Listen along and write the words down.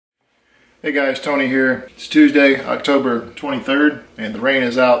Hey guys, Tony here. It's Tuesday, October 23rd, and the rain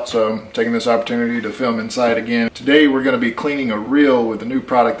is out, so I'm taking this opportunity to film inside again. Today we're going to be cleaning a reel with a new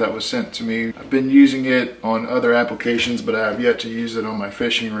product that was sent to me. I've been using it on other applications, but I have yet to use it on my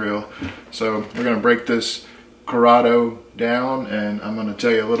fishing reel. So we're going to break this conroe down, and I'm going to tell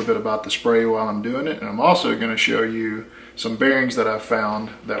you a little bit about the spray while I'm doing it. And I'm also going to show you some bearings that I've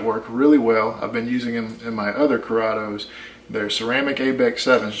found that work really well. I've been using them in my other conroes. They're ceramic ABEX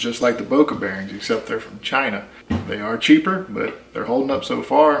 7s, just like the Boca bearings, except they're from China. They are cheaper, but they're holding up so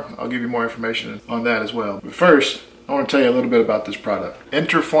far. I'll give you more information on that as well. But first, I want to tell you a little bit about this product.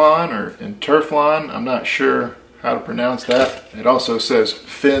 Interflon, I'm not sure how to pronounce that. It also says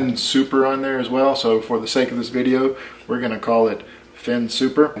VentureTube on there as well, so for the sake of this video, we're going to call it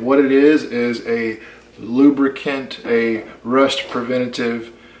VentureTube. What it is a lubricant, a rust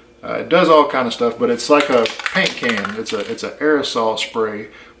preventative. It does all kind of stuff, but it's like a paint can. It's an aerosol spray,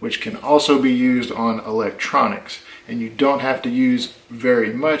 which can also be used on electronics. And you don't have to use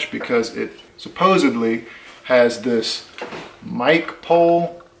very much because it supposedly has this mic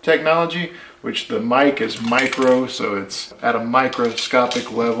pole technology, which the mic is micro, so it's at a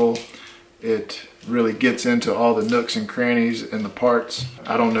microscopic level. It really gets into all the nooks and crannies in the parts.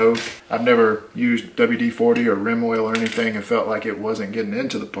 I don't know. I've never used WD-40 or rim oil or anything and felt like it wasn't getting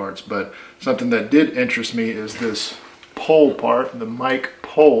into the parts, but something that did interest me is this pole part, the mic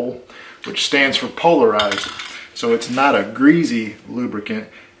pole, which stands for polarized. So it's not a greasy lubricant.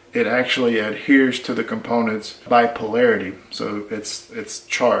 It actually adheres to the components by polarity, so it's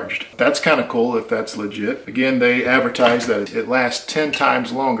charged. That's kind of cool if that's legit. Again, they advertise that it lasts 10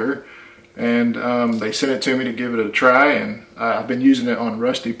 times longer, and they sent it to me to give it a try, and I've been using it on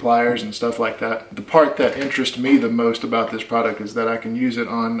rusty pliers and stuff like that. The part that interests me the most about this product is that I can use it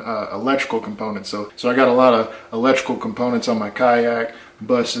on electrical components. So I got a lot of electrical components on my kayak,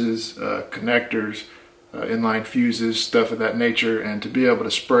 buses, connectors, inline fuses, stuff of that nature, and to be able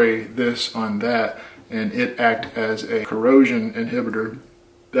to spray this on that and it act as a corrosion inhibitor,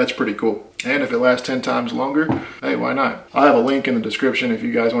 that's pretty cool. And if it lasts 10 times longer, hey, why not? I'll have a link in the description if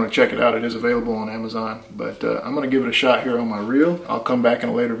you guys want to check it out. It is available on Amazon. But I'm going to give it a shot here on my reel. I'll come back in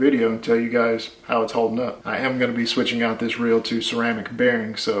a later video and tell you guys how it's holding up. I am going to be switching out this reel to ceramic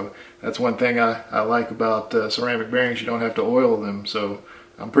bearings, so that's one thing I like about ceramic bearings. You don't have to oil them, so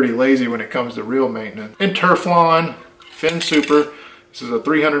I'm pretty lazy when it comes to reel maintenance. Interflon VentureTube. This is a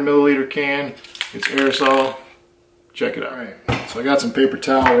 300 milliliter can. It's aerosol. Check it out. All right, so I got some paper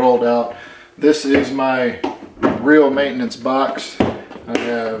towel rolled out. This is my reel maintenance box. I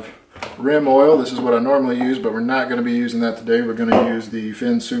have rim oil. This is what I normally use, but we're not going to be using that today. We're going to use the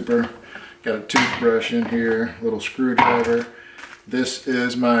VentureTube. Got a toothbrush in here, a little screwdriver. This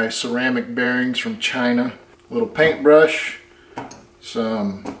is my ceramic bearings from China. A little paintbrush,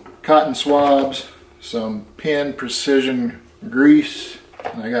 some cotton swabs, some Penn precision grease,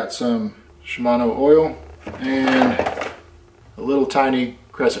 and I got some Shimano oil, and a little tiny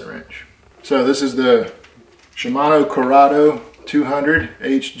crescent wrench. So this is the Shimano conroe 200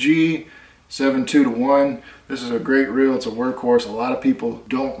 HG 7.2-1. This is a great reel. It's a workhorse. A lot of people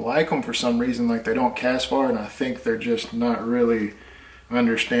don't like them for some reason, like they don't cast far, and I think they're just not really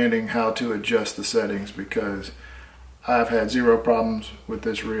understanding how to adjust the settings, because I've had zero problems with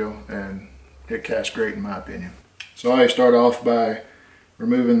this reel and it casts great in my opinion. So I start off by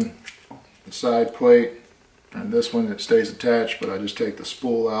removing the side plate, and this one it stays attached, but I just take the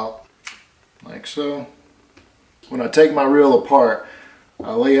spool out like so. When I take my reel apart,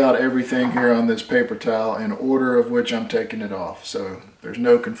 I lay out everything here on this paper towel in order of which I'm taking it off, so there's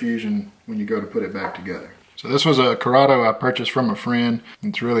no confusion when you go to put it back together. So this was a conroe I purchased from a friend.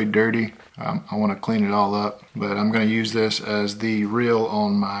 It's really dirty. I want to clean it all up, but I'm going to use this as the reel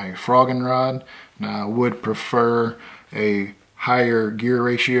on my frogging rod. Now I would prefer a higher gear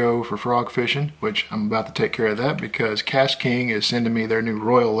ratio for frog fishing, which I'm about to take care of that because Cast King is sending me their new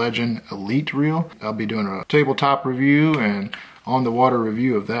Royal Legend Elite reel. I'll be doing a tabletop review and on the water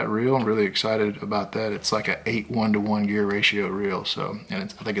review of that reel. I'm really excited about that. It's like a 8:1-to-1 gear ratio reel, so, and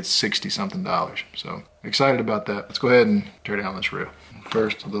I think it's $60 something. So excited about that. Let's go ahead and tear down this reel.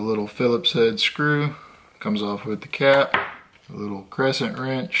 First, the little Phillips head screw comes off with the cap. A little crescent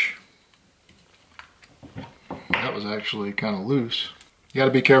wrench. That was actually kind of loose. You got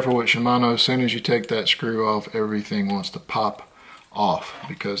to be careful with Shimano. As soon as you take that screw off, everything wants to pop off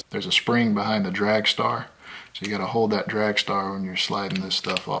because there's a spring behind the drag star. So you got to hold that drag star when you're sliding this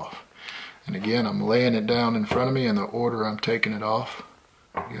stuff off. And again, I'm laying it down in front of me in the order I'm taking it off.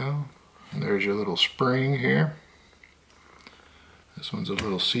 There you go. And there's your little spring here. This one's a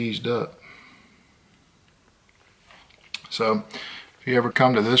little seized up. So If you ever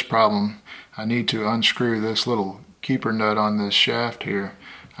come to this problem, I need to unscrew this little keeper nut on this shaft here.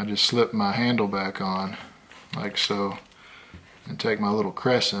 I just slip my handle back on like so and take my little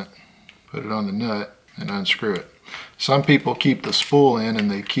crescent, put it on the nut and unscrew it. Some people keep the spool in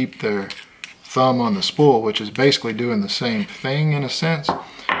and they keep their thumb on the spool, which is basically doing the same thing in a sense,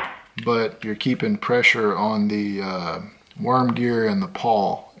 but you're keeping pressure on the worm gear and the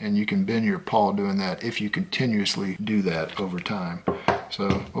pawl, and you can bend your pawl doing that if you continuously do that over time.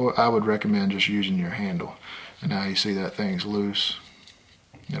 So I would recommend just using your handle. And now you see that thing's loose.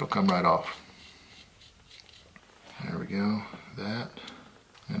 It'll come right off. There we go, that.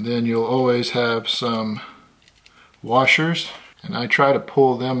 And then you'll always have some washers, and I try to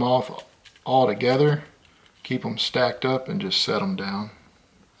pull them off all together, keep them stacked up and just set them down.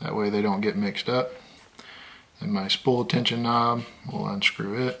 That way they don't get mixed up. And my spool tension knob, we'll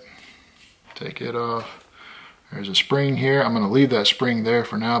unscrew it, take it off. There's a spring here. I'm going to leave that spring there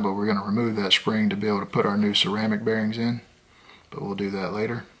for now, but we're going to remove that spring to be able to put our new ceramic bearings in. But we'll do that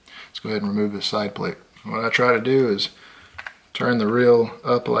later. Let's go ahead and remove this side plate. What I try to do is turn the reel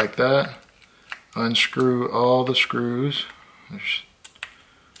up like that, unscrew all the screws. There's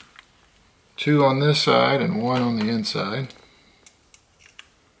 2 on this side and 1 on the inside.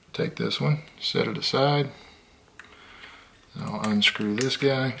 Take this one, set it aside. I'll unscrew this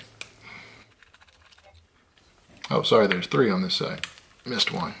guy. Oh, sorry, there's 3 on this side.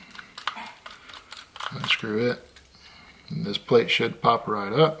 Missed 1. Unscrew it. And this plate should pop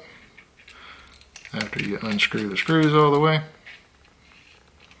right up after you unscrew the screws all the way.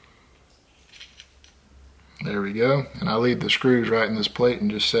 There we go. And I leave the screws right in this plate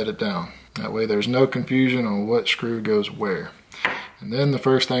and just set it down. That way there's no confusion on what screw goes where. And then the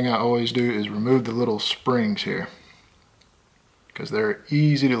first thing I always do is remove the little springs here, because they're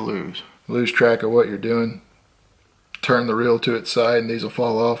easy to lose. Lose track of what you're doing, turn the reel to its side and these will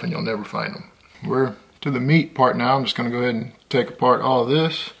fall off and you'll never find them. We're to the meat part now. I'm just going to go ahead and take apart all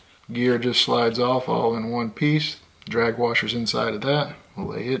this. Gear just slides off all in one piece. Drag washer's inside of that. We'll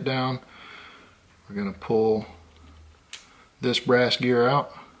lay it down. We're going to pull this brass gear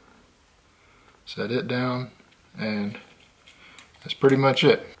out, set it down, and that's pretty much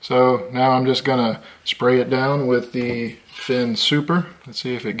it. So now I'm just gonna spray it down with the Fin Super. Let's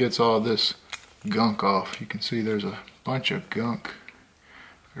see if it gets all this gunk off. You can see there's a bunch of gunk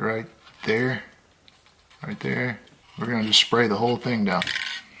right there, right there. We're gonna just spray the whole thing down.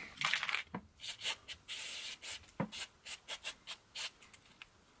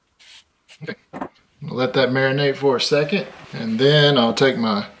 Okay, I'll let that marinate for a second, and then I'll take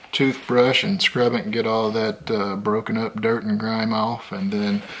my toothbrush and scrub it and get all that broken up dirt and grime off. And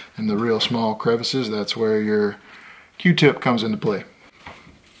then in the real small crevices, that's where your Q-tip comes into play.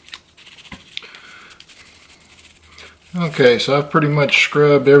 Okay, so I've pretty much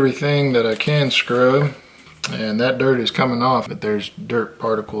scrubbed everything that I can scrub, and that dirt is coming off, but there's dirt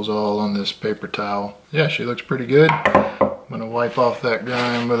particles all on this paper towel. Yeah, she looks pretty good. I'm gonna wipe off that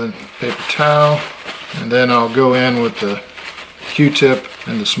grime with a paper towel, and then I'll go in with the Q-tip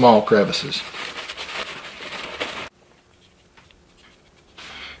and the small crevices.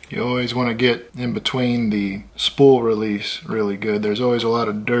 You always want to get in between the spool release really good. There's always a lot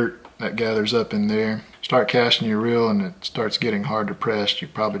of dirt that gathers up in there. Start casting your reel and it starts getting hard to press. You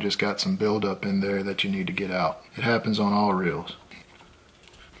probably just got some buildup in there that you need to get out. It happens on all reels.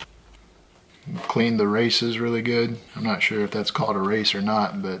 Clean the races really good. I'm not sure if that's called a race or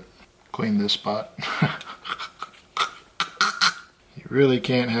not, but clean this spot. Really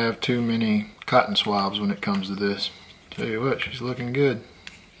can't have too many cotton swabs when it comes to this. Tell you what, she's looking good.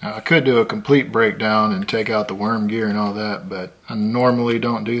 Now I could do a complete breakdown and take out the worm gear and all that, but I normally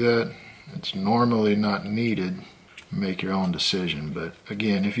don't do that. It's normally not needed. Make your own decision. But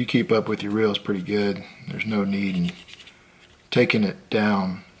again, if you keep up with your reels pretty good, there's no need in taking it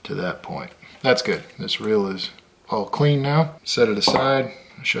down to that point. That's good. This reel is all clean now. Set it aside.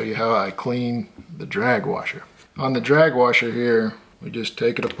 I'll show you how I clean the drag washer. On the drag washer here, we just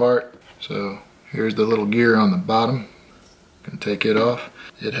take it apart. So here's the little gear on the bottom. Gonna take it off.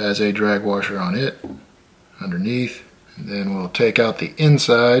 It has a drag washer on it underneath. And then we'll take out the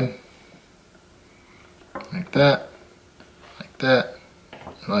inside like that, like that,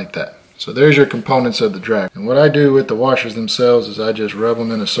 and like that. So there's your components of the drag. And what I do with the washers themselves is I just rub them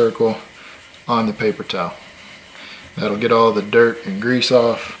in a circle on the paper towel. That'll get all the dirt and grease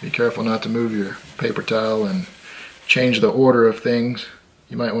off. Be careful not to move your paper towel and change the order of things.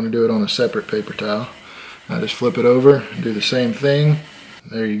 You might want to do it on a separate paper towel. Now just flip it over and do the same thing.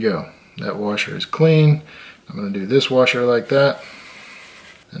 There you go. That washer is clean. I'm going to do this washer like that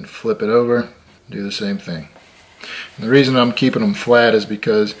and flip it over, do the same thing. And the reason I'm keeping them flat is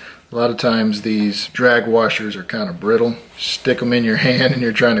because a lot of times these drag washers are kind of brittle. Stick them in your hand and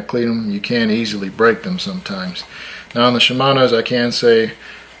you're trying to clean them, you can easily break them sometimes. Now on the Shimano's, I can say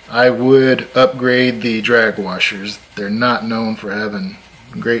I would upgrade the drag washers. They're not known for having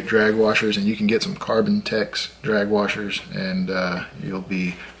great drag washers, and you can get some Carbon Tex drag washers and you'll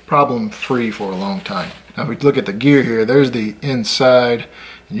be problem free for a long time. Now if we look at the gear here, there's the inside,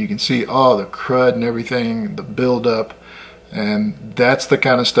 and you can see all the crud and everything, the buildup. And that's the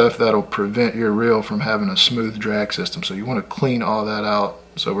kind of stuff that'll prevent your reel from having a smooth drag system. So you want to clean all that out.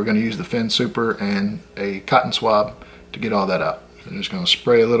 So we're going to use the Fin Super and a cotton swab to get all that out. So I'm just going to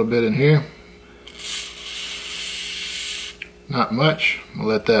spray a little bit in here. Not much. We'll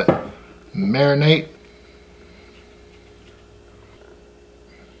let that marinate.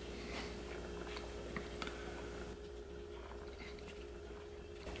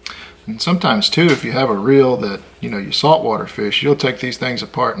 And sometimes too, if you have a reel that, you saltwater fish, you'll take these things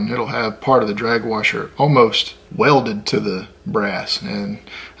apart and it'll have part of the drag washer almost welded to the brass. And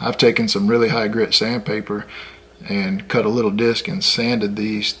I've taken some really high grit sandpaper and cut a little disc and sanded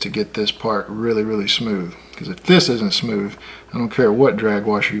these to get this part really, really smooth. Because if this isn't smooth, I don't care what drag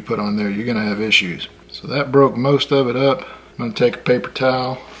washer you put on there, you're gonna have issues. So that broke most of it up. I'm gonna take a paper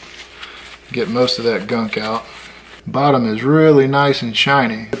towel, get most of that gunk out. Bottom is really nice and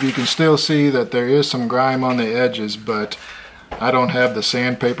shiny. You can still see that there is some grime on the edges, but I don't have the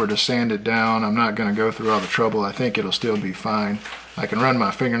sandpaper to sand it down. I'm not going to go through all the trouble. I think it'll still be fine. I can run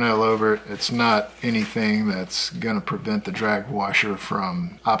my fingernail over it. It's not anything that's going to prevent the drag washer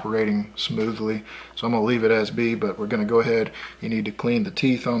from operating smoothly. So I'm going to leave it as be, but we're going to go ahead. You need to clean the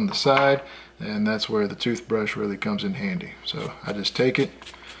teeth on the side, and that's where the toothbrush really comes in handy. So I just take it,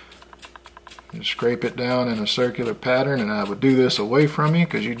 and scrape it down in a circular pattern, and I would do this away from you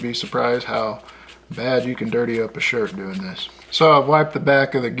because you'd be surprised how bad you can dirty up a shirt doing this. So I've wiped the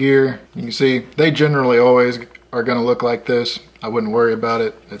back of the gear. You can see they generally always are going to look like this. I wouldn't worry about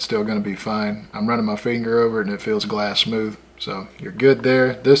it. It's still going to be fine. I'm running my finger over it and it feels glass smooth. So you're good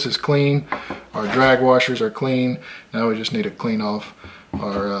there. This is clean. Our drag washers are clean. Now we just need to clean off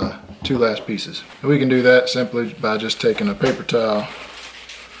our two last pieces. And we can do that simply by just taking a paper towel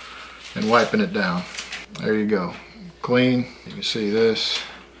and wiping it down. There you go. Clean. You can see this.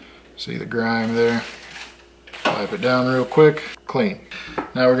 See the grime there. Wipe it down real quick. Clean.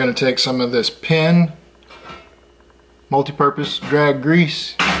 Now we're going to take some of this Penn multi-purpose drag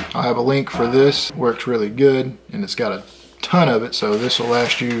grease. I'll have a link for this. Works really good, and it's got a ton of it, so this will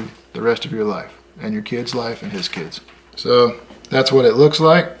last you the rest of your life and your kid's life and his kids. So that's what it looks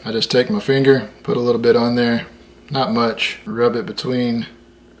like. I just take my finger, put a little bit on there, not much, rub it between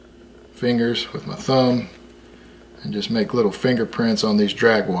fingers with my thumb, and just make little fingerprints on these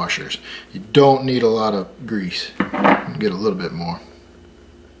drag washers. You don't need a lot of grease. Get a little bit more.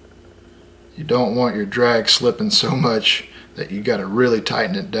 You don't want your drag slipping so much that you got to really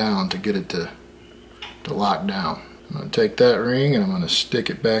tighten it down to get it to lock down. I'm going to take that ring and I'm going to stick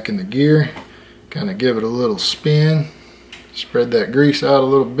it back in the gear, kind of give it a little spin, spread that grease out a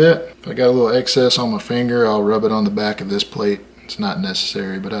little bit. If I got a little excess on my finger, I'll rub it on the back of this plate. It's not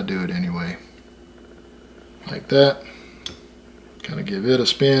necessary, but I do it anyway. Like that. Kind of give it a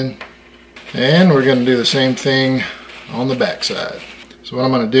spin. And we're going to do the same thing on the back side. So what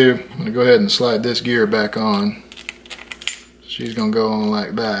I'm going to do, I'm going to go ahead and slide this gear back on. She's going to go on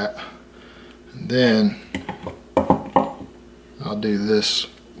like that. And then I'll do this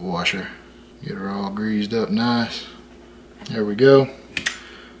washer. Get her all greased up nice. There we go.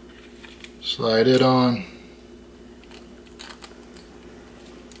 Slide it on.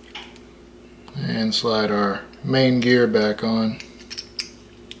 And slide our main gear back on.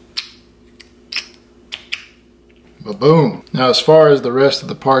 Ba-boom. Now as far as the rest of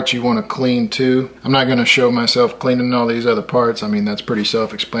the parts you want to clean too, I'm not going to show myself cleaning all these other parts. I mean, that's pretty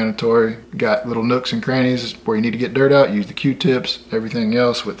self-explanatory. Got little nooks and crannies where you need to get dirt out, use the Q-tips. Everything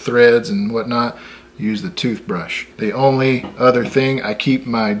else with threads and whatnot, use the toothbrush. The only other thing, I keep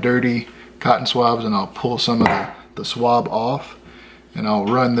my dirty cotton swabs and I'll pull some of the swab off, and I'll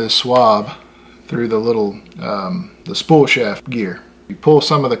run this swab through the little the spool shaft gear. You pull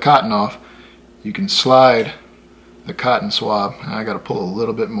some of the cotton off, you can slide the cotton swab. I got to pull a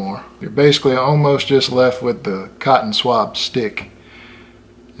little bit more. You're basically almost just left with the cotton swab stick,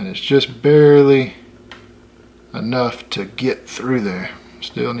 and it's just barely enough to get through there.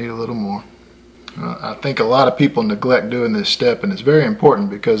 Still need a little more. I think a lot of people neglect doing this step, and it's very important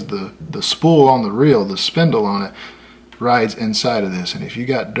because the spool on the reel, the spindle on it, rides inside of this, and if you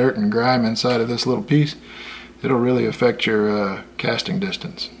got dirt and grime inside of this little piece, it'll really affect your casting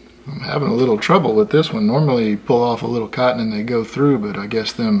distance. I'm having a little trouble with this one. Normally you pull off a little cotton and they go through, but I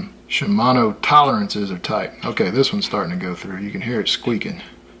guess them Shimano tolerances are tight. Okay, this one's starting to go through. You can hear it squeaking.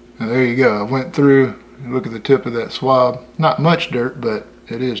 Now there you go. I went through. Look at the tip of that swab. Not much dirt, but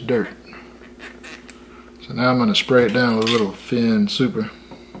it is dirt. So now I'm going to spray it down with a little Fin Super.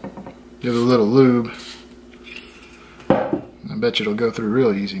 Give it a little lube. I bet you it'll go through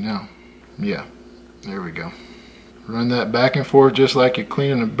real easy now. Yeah, there we go. Run that back and forth just like you're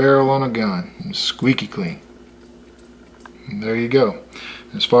cleaning a barrel on a gun. It's squeaky clean. And there you go.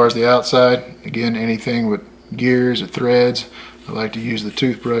 As far as the outside, again, anything with gears or threads, I like to use the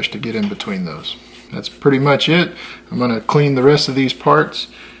toothbrush to get in between those. That's pretty much it. I'm going to clean the rest of these parts,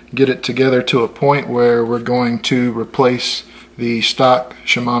 get it together to a point where we're going to replace the stock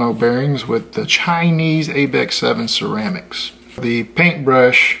Shimano bearings with the Chinese ABEX 7 ceramics. The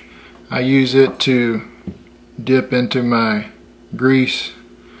paintbrush, I use it to dip into my grease,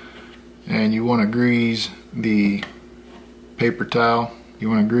 and you want to grease the paper towel. You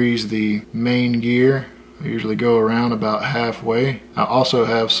want to grease the main gear. I usually go around about halfway. I also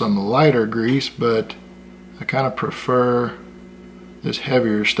have some lighter grease, but I kind of prefer this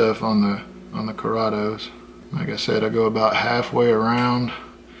heavier stuff on the Corodos. Like I said, I go about halfway around.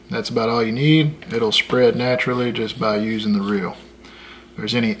 That's about all you need. It'll spread naturally just by using the reel. If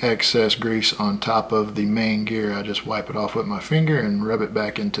there's any excess grease on top of the main gear, I just wipe it off with my finger and rub it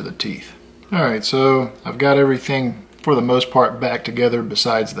back into the teeth. Alright, so I've got everything for the most part back together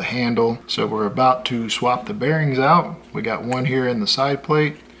besides the handle. So we're about to swap the bearings out. We got one here in the side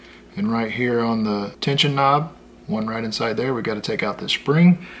plate and right here on the tension knob. One right inside there. We got to take out this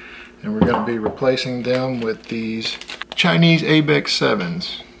spring, and we're going to be replacing them with these Chinese ABEX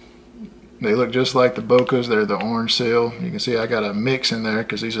 7s. They look just like the Bocas. They're the orange seal. You can see I got a mix in there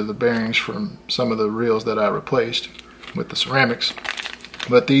because these are the bearings from some of the reels that I replaced with the ceramics.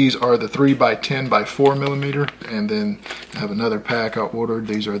 But these are the 3x10 by 4 millimeter, and then I have another pack I ordered.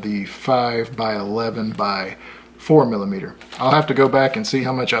 These are the 5x11 by 4 millimeter. I'll have to go back and see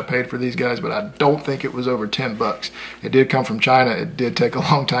how much I paid for these guys, but I don't think it was over 10 bucks. It did come from China. It did take a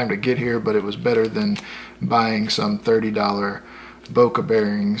long time to get here, but it was better than buying some $30 Boca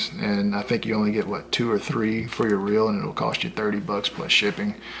bearings, and I think you only get what, 2 or 3 for your reel, and it'll cost you 30 bucks plus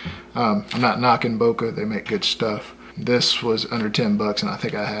shipping. I'm not knocking Boca. They make good stuff. This was under 10 bucks, and I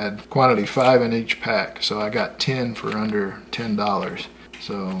think I had quantity 5 in each pack, so I got 10 for under $10.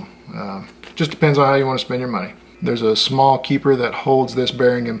 So just depends on how you want to spend your money. There's a small keeper that holds this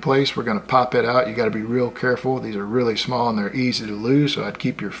bearing in place. We're going to pop it out. You got to be real careful. These are really small and they're easy to lose, so I'd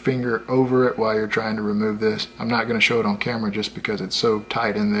keep your finger over it while you're trying to remove this. I'm not going to show it on camera just because it's so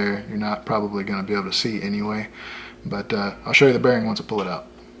tight in there. You're not probably going to be able to see anyway, but I'll show you the bearing once I pull it out.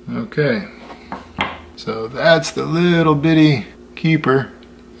 Okay, so that's the little bitty keeper,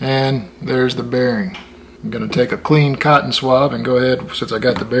 and there's the bearing. I'm going to take a clean cotton swab and go ahead, since I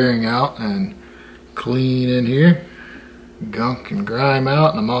got the bearing out, and clean in here, gunk and grime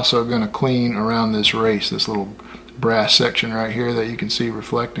out. And I'm also going to clean around this race, this little brass section right here that you can see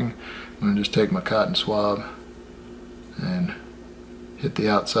reflecting. I'm going to just take my cotton swab and hit the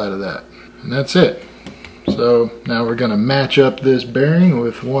outside of that, and that's it. So now we're going to match up this bearing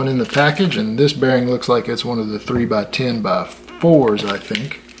with one in the package, and this bearing looks like it's one of the 3x10 by 4s, I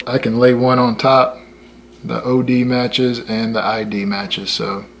think. I can lay one on top. The OD matches and the ID matches,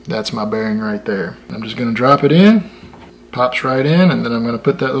 so that's my bearing right there. I'm just going to drop it in, pops right in, and then I'm going to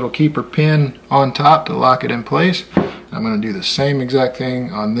put that little keeper pin on top to lock it in place. I'm going to do the same exact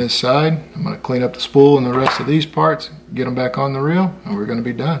thing on this side. I'm going to clean up the spool and the rest of these parts, get them back on the reel, and we're going to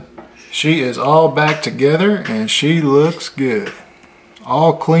be done. She is all back together and she looks good.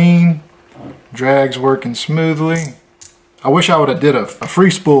 All clean, drag's working smoothly. I wish I would have did a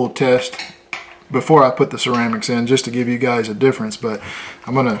free spool test before I put the ceramics in, just to give you guys a difference, but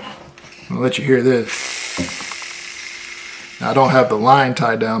I'm gonna let you hear this. Now, I don't have the line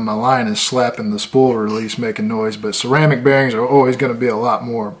tied down. My line is slapping the spool release, making noise, but ceramic bearings are always going to be a lot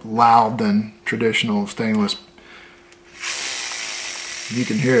more loud than traditional stainless. You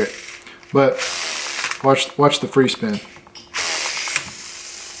can hear it, but watch the free spin.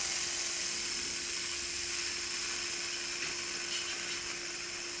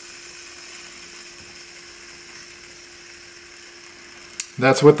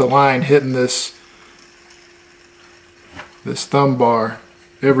 That's with the line hitting this thumb bar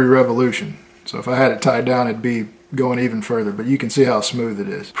every revolution. So if I had it tied down, it'd be going even further, but you can see how smooth it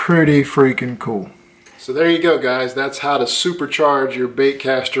is. Pretty freaking cool. So there you go, guys. That's how to supercharge your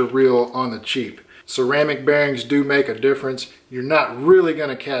baitcaster reel on the cheap. Ceramic bearings do make a difference. You're not really going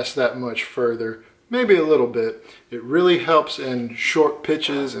to cast that much further, maybe a little bit. It really helps in short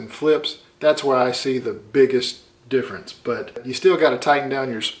pitches and flips. That's where I see the biggest difference. But you still got to tighten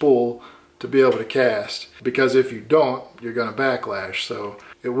down your spool to be able to cast, because if you don't, you're going to backlash. So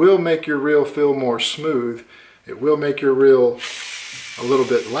it will make your reel feel more smooth. It will make your reel a little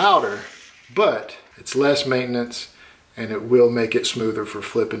bit louder, but it's less maintenance, and it will make it smoother for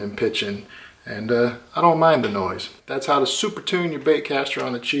flipping and pitching. And I don't mind the noise. That's how to super tune your baitcaster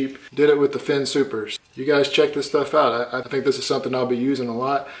on the cheap. Did it with the Fin Supers. You guys check this stuff out. I think this is something I'll be using a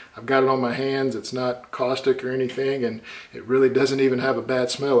lot. I've got it on my hands. It's not caustic or anything, and it really doesn't even have a bad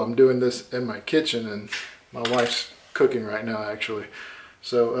smell. I'm doing this in my kitchen, and my wife's cooking right now, actually.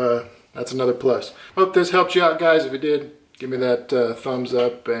 So that's another plus. Hope this helped you out, guys. If it did, give me that thumbs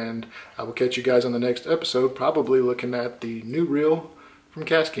up, and I will catch you guys on the next episode, probably looking at the new reel from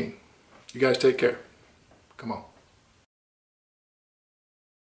Cast King. You guys take care. Come on.